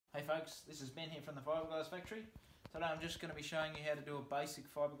Hey folks, this is Ben here from the Fibreglass Factory. Today I'm just going to be showing you how to do a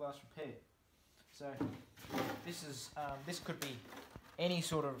basic fiberglass repair. So this could be any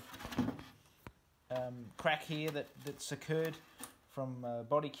sort of crack here that's occurred from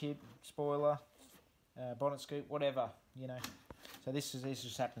body kit, spoiler, bonnet scoop, whatever, you know. So this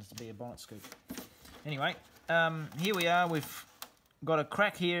just happens to be a bonnet scoop. Anyway, here we are. We've got a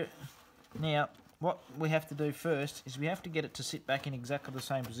crack here. Now, what we have to do first is we have to get it to sit back in exactly the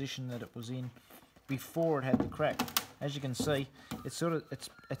same position that it was in before it had the crack. As you can see, it's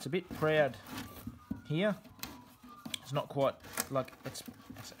a bit proud here. It's not quite like it's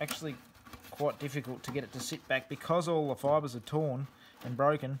actually quite difficult to get it to sit back because all the fibres are torn and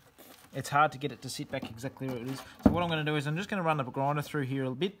broken. It's hard to get it to sit back exactly where it is. So what I'm going to do is I'm just going to run the grinder through here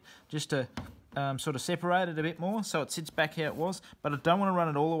a bit just to sort of separate it a bit more so it sits back how it was, but I don't want to run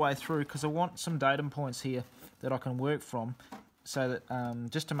it all the way through because I want some datum points here that I can work from, so that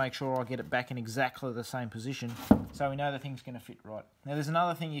just to make sure I get it back in exactly the same position so we know the thing's going to fit right. Now there's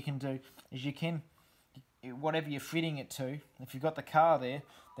another thing you can do is you can, whatever you're fitting it to, if you've got the car there,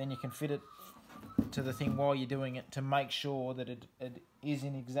 then you can fit it to the thing while you're doing it to make sure that it is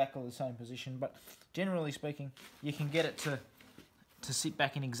in exactly the same position. But generally speaking, you can get it to sit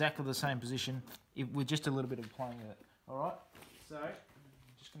back in exactly the same position with just a little bit of playing with it. Alright, so I'm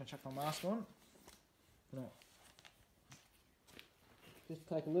just going to chuck my mask on. Just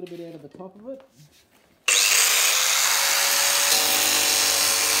take a little bit out of the top of it.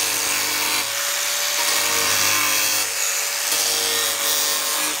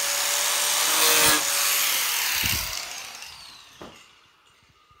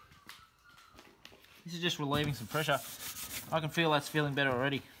 This is just relieving some pressure. I can feel that's feeling better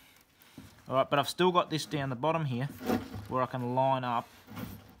already. Alright, but I've still got this down the bottom here where I can line up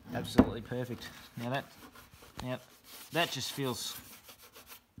absolutely perfect. Now that just feels,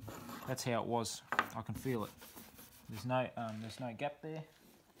 that's how it was. I can feel it. There's no gap there.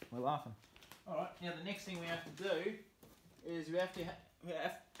 We're laughing. Alright, now the next thing we have to do is we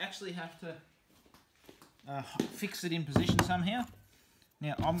actually have to fix it in position somehow.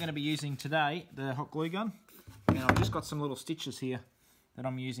 Now I'm going to be using today the hot glue gun, and I've just got some little stitches here that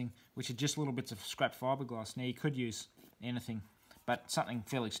I'm using, which are just little bits of scrap fiberglass. Now you could use anything, but something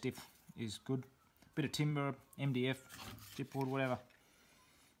fairly stiff is good. Bit of timber, MDF, chipboard, whatever.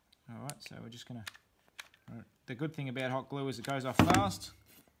 Alright, so we're just going to... The good thing about hot glue is it goes off fast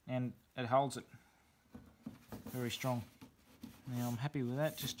and it holds it very strong. Now I'm happy with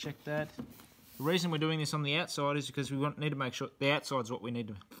that, just check that. The reason we're doing this on the outside is because we need to make sure the outside's what we need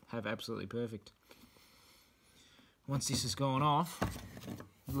to have absolutely perfect. Once this has gone off,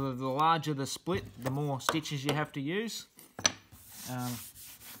 the larger the split, the more stitches you have to use.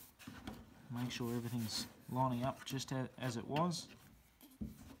 Make sure everything's lining up just as it was.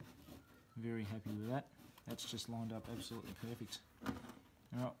 Very happy with that. That's just lined up absolutely perfect.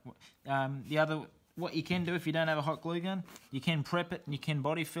 Alright, what you can do if you don't have a hot glue gun, you can prep it and you can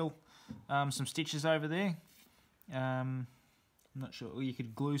body fill some stitches over there. I'm not sure. Or you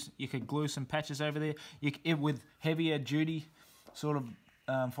could glue some patches over there. With heavier duty sort of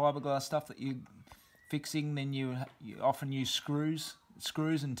fiberglass stuff that you're fixing, then you often use screws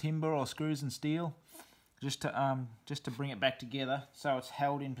and timber or screws and steel, just to bring it back together so it's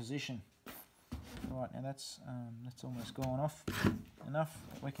held in position. Right, now that's almost gone off enough.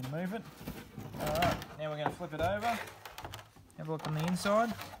 We can move it. All right, now we're going to flip it over. Have a look on the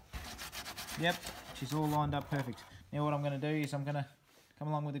inside. Yep, she's all lined up perfect. Now what I'm going to do is I'm going to come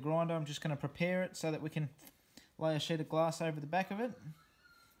along with the grinder. I'm just going to prepare it so that we can lay a sheet of glass over the back of it,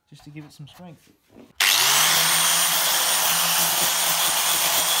 just to give it some strength.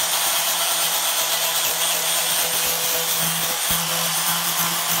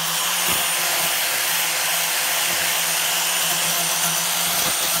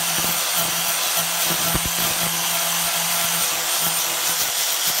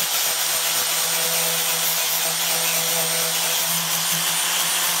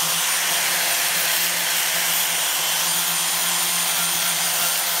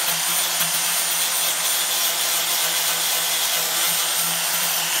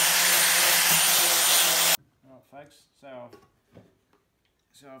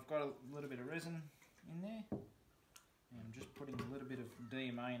 So I've got a little bit of resin in there, and I'm just putting a little bit of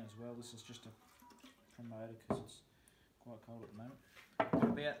DMA in as well. This is just a promoter because it's quite cold at the moment. Got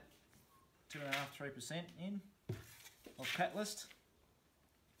about 2.5–3% in of catalyst,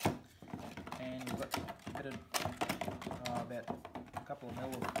 and we've got a bit of about a couple of mil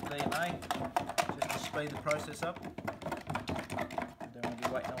of DMA just to speed the process up. I don't want to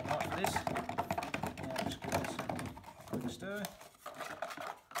be waiting all night for this. Now just give this a quick stir.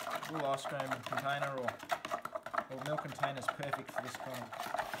 little ice cream container or milk container is perfect for this kind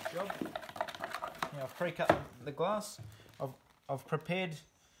of job. Now I've pre-cut the glass. I've prepared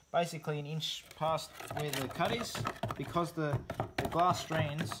basically an inch past where the cut is, because the glass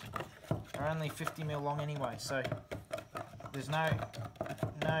strands are only 50mm long anyway, so there's no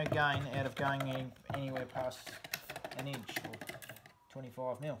gain out of going anywhere past an inch or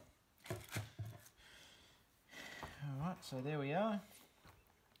 25mm. Alright, so there we are.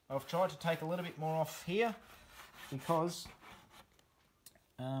 I've tried to take a little bit more off here because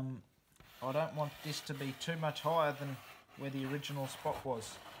I don't want this to be too much higher than where the original spot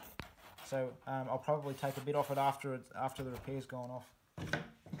was. So I'll probably take a bit off it after the repair's gone off,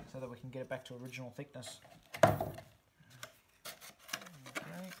 so that we can get it back to original thickness. Okay. There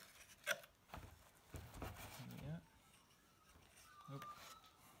we go.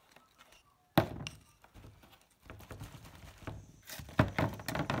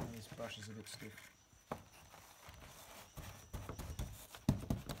 This brush is a bit stiff.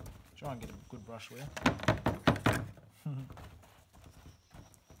 Try and get a good brush with it.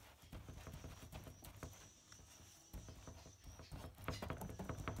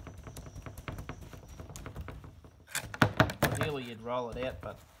 Ideally you'd roll it out,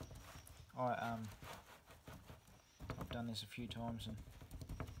 but I've done this a few times and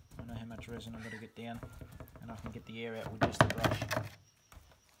I know how much resin I've got to get down, and I can get the air out with just the brush.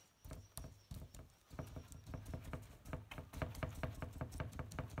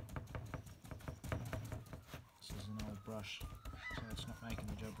 This is an old brush, so it's not making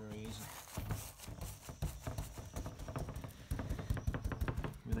the job very easy.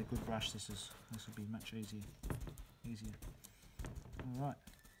 With a good brush, this will be much easier. Alright.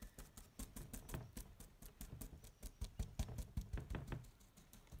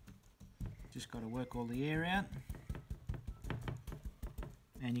 Just got to work all the air out.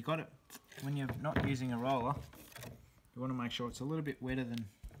 And you got it, when you're not using a roller, you want to make sure it's a little bit wetter than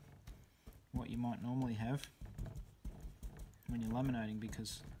what you might normally have when you're laminating,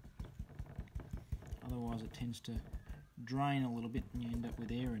 because otherwise it tends to drain a little bit and you end up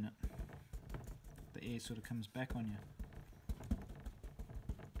with air in it. The air sort of comes back on you.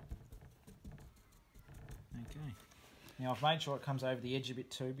 Okay. Now I've made sure it comes over the edge a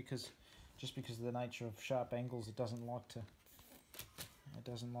bit too, because of the nature of sharp angles, it doesn't like to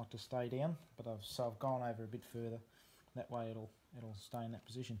stay down. But I've gone over a bit further. That way it'll stay in that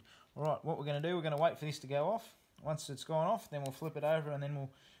position. All right. What we're going to do, we're going to wait for this to go off. Once it's gone off, then we'll flip it over and then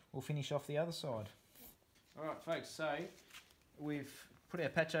we'll finish off the other side. All right, folks. So we've put our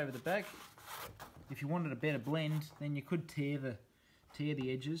patch over the back. If you wanted a better blend, then you could tear the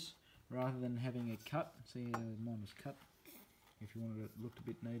edges rather than having it cut. See, mine was cut. If you wanted it looked a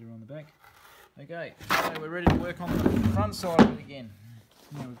bit neater on the back. Okay, so we're ready to work on the front side of it again.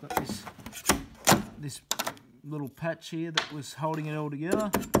 Now we've got this little patch here that was holding it all together.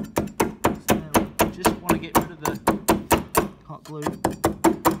 So now we just want to get rid of the hot glue.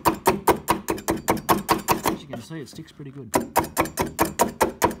 As you can see, it sticks pretty good.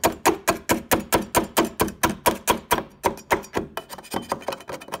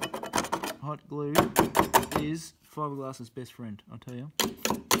 Hot glue is fiberglass's best friend, I'll tell you.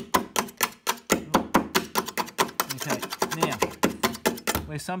 Okay, now,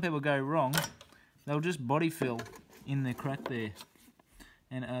 where some people go wrong, they'll just body fill in the crack there.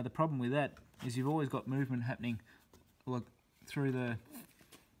 And the problem with that is you've always got movement happening like through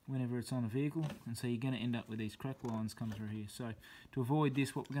whenever it's on a vehicle, and so you're going to end up with these crack lines come through here. So to avoid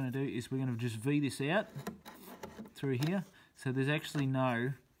this, what we're going to do is we're going to just V this out through here, so there's actually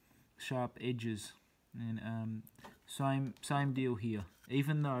no sharp edges. And same deal here.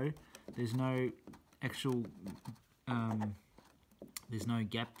 Even though there's no actual there's no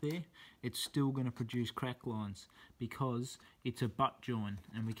gap there, it's still going to produce crack lines because it's a butt join,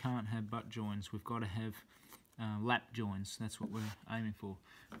 and we can't have butt joins. We've got to have lap joins. That's what we're aiming for.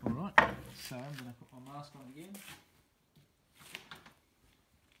 All right. So I'm going to put my mask on again,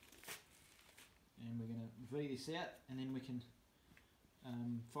 and we're going to V this out, and then we can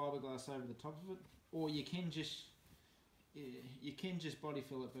fiberglass over the top of it, or you can just body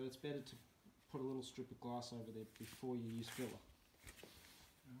fill it, but it's better to put a little strip of glass over there before you use filler.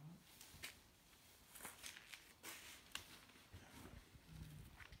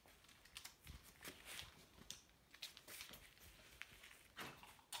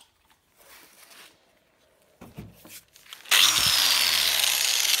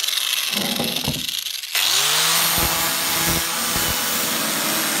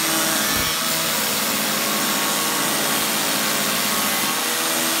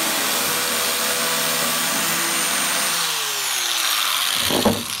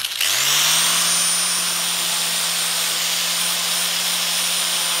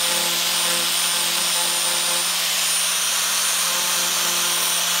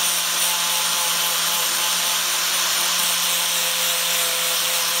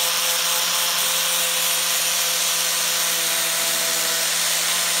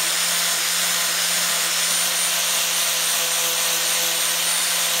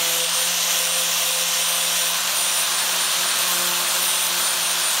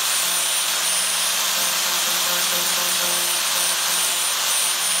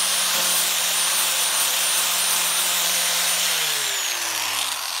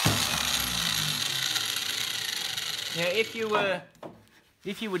 if you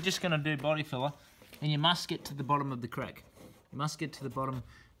were just going to do body filler, then you must get to the bottom of the crack. You must get to the bottom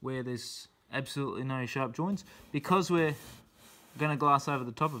where there's absolutely no sharp joints. Because we're going to glass over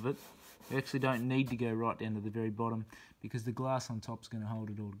the top of it, you actually don't need to go right down to the very bottom, because the glass on top is going to hold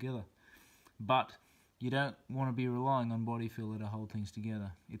it all together. But you don't want to be relying on body filler to hold things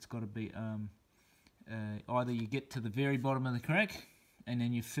together. It's got to be either you get to the very bottom of the crack and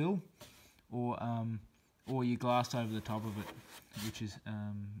then you fill, or you glass over the top of it,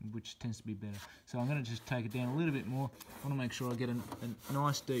 which tends to be better. So I'm going to just take it down a little bit more. I want to make sure I get a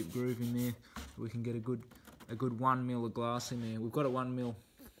nice deep groove in there, so we can get a good 1 mil of glass in there. We've got a 1 mil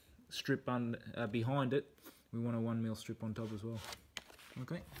strip behind it. We want a 1 mil strip on top as well.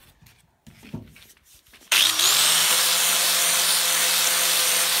 Okay.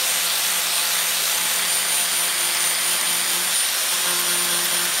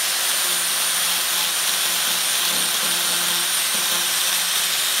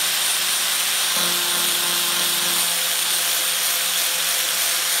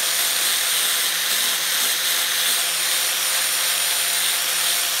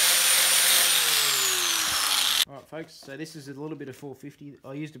 Folks, so this is a little bit of 450.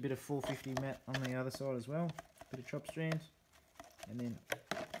 I used a bit of 450 mat on the other side as well, a bit of chop strands, and then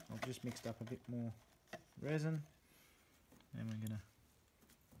I've just mixed up a bit more resin, and we're gonna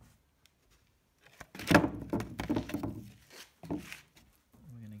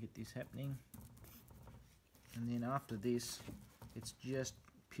get this happening. And then after this, it's just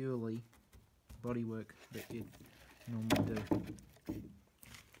purely body work that you normally do,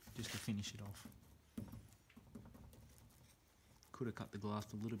 just to finish it off. Could have cut the glass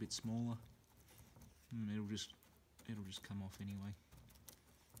a little bit smaller. It'll just come off anyway.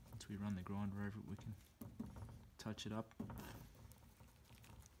 Once we run the grinder over it, we can touch it up.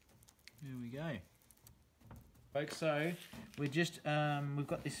 There we go, folks. So we're just we've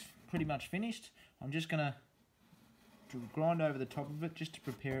got this pretty much finished. I'm just gonna grind over the top of it just to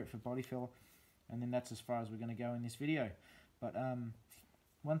prepare it for body filler, and then that's as far as we're going to go in this video. But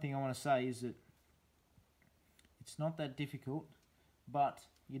one thing I want to say is that it's not that difficult, but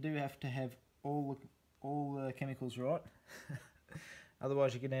you do have to have all the chemicals right.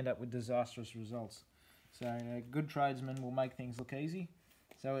 Otherwise you can end up with disastrous results. So a good tradesman will make things look easy.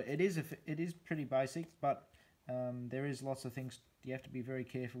 So it is pretty basic, but there is lots of things you have to be very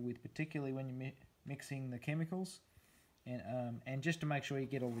careful with, particularly when you're mixing the chemicals, and just to make sure you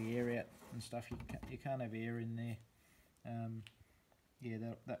get all the air out and stuff. You can't have air in there. Yeah,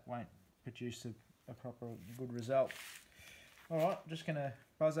 that won't produce a proper good result. Alright, just going to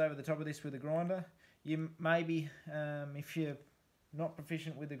buzz over the top of this with a grinder. You maybe, if you're not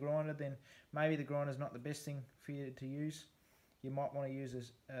proficient with the grinder, then maybe the grinder's not the best thing for you to use. You might want to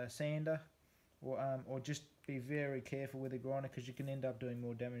use a sander, or just be very careful with the grinder, because you can end up doing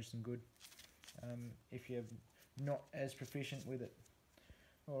more damage than good if you're not as proficient with it.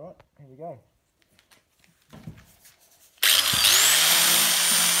 Alright, here we go.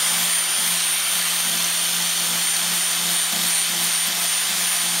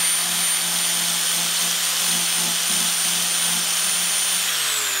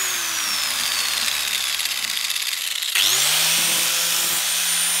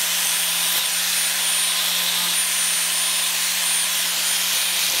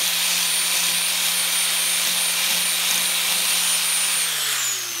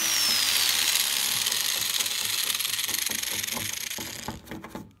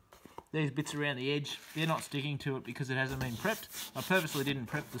 These bits around the edge, they're not sticking to it because it hasn't been prepped. I purposely didn't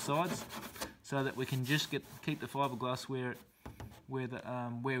prep the sides so that we can just keep the fiberglass where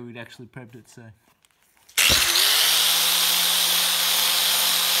we'd actually prepped it. So.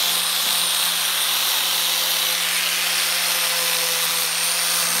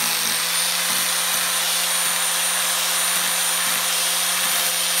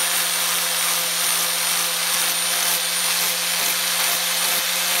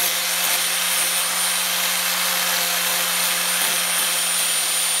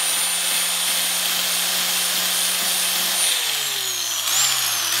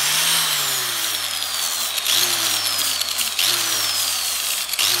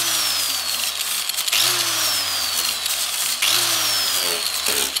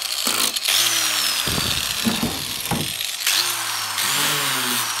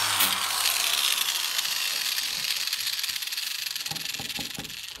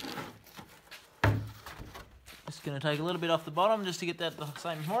 Going to take a little bit off the bottom just to get that the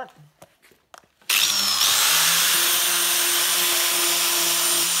same height.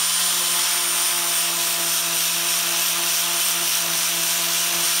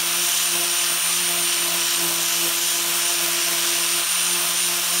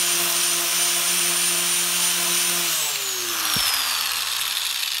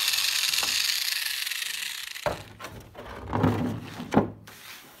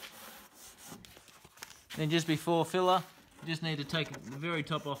 Then just before filler, you just need to take the very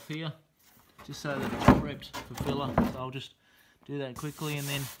top off here, just so that it's prepped for filler. So I'll just do that quickly, and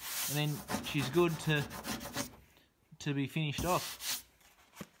then she's good to be finished off.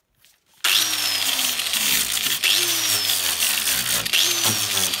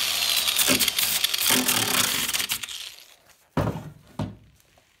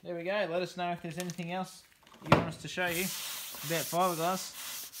 There we go. Let us know if there's anything else you want us to show you about fiberglass.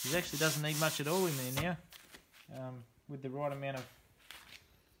 It actually doesn't need much at all in there now. With the right amount of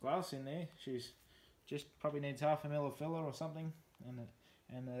glass in there, she's just probably needs half a mil of filler or something, and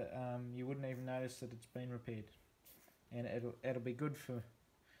you wouldn't even notice that it's been repaired. And it'll be good for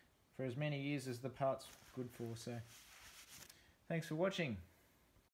as many years as the part's good for. So, thanks for watching.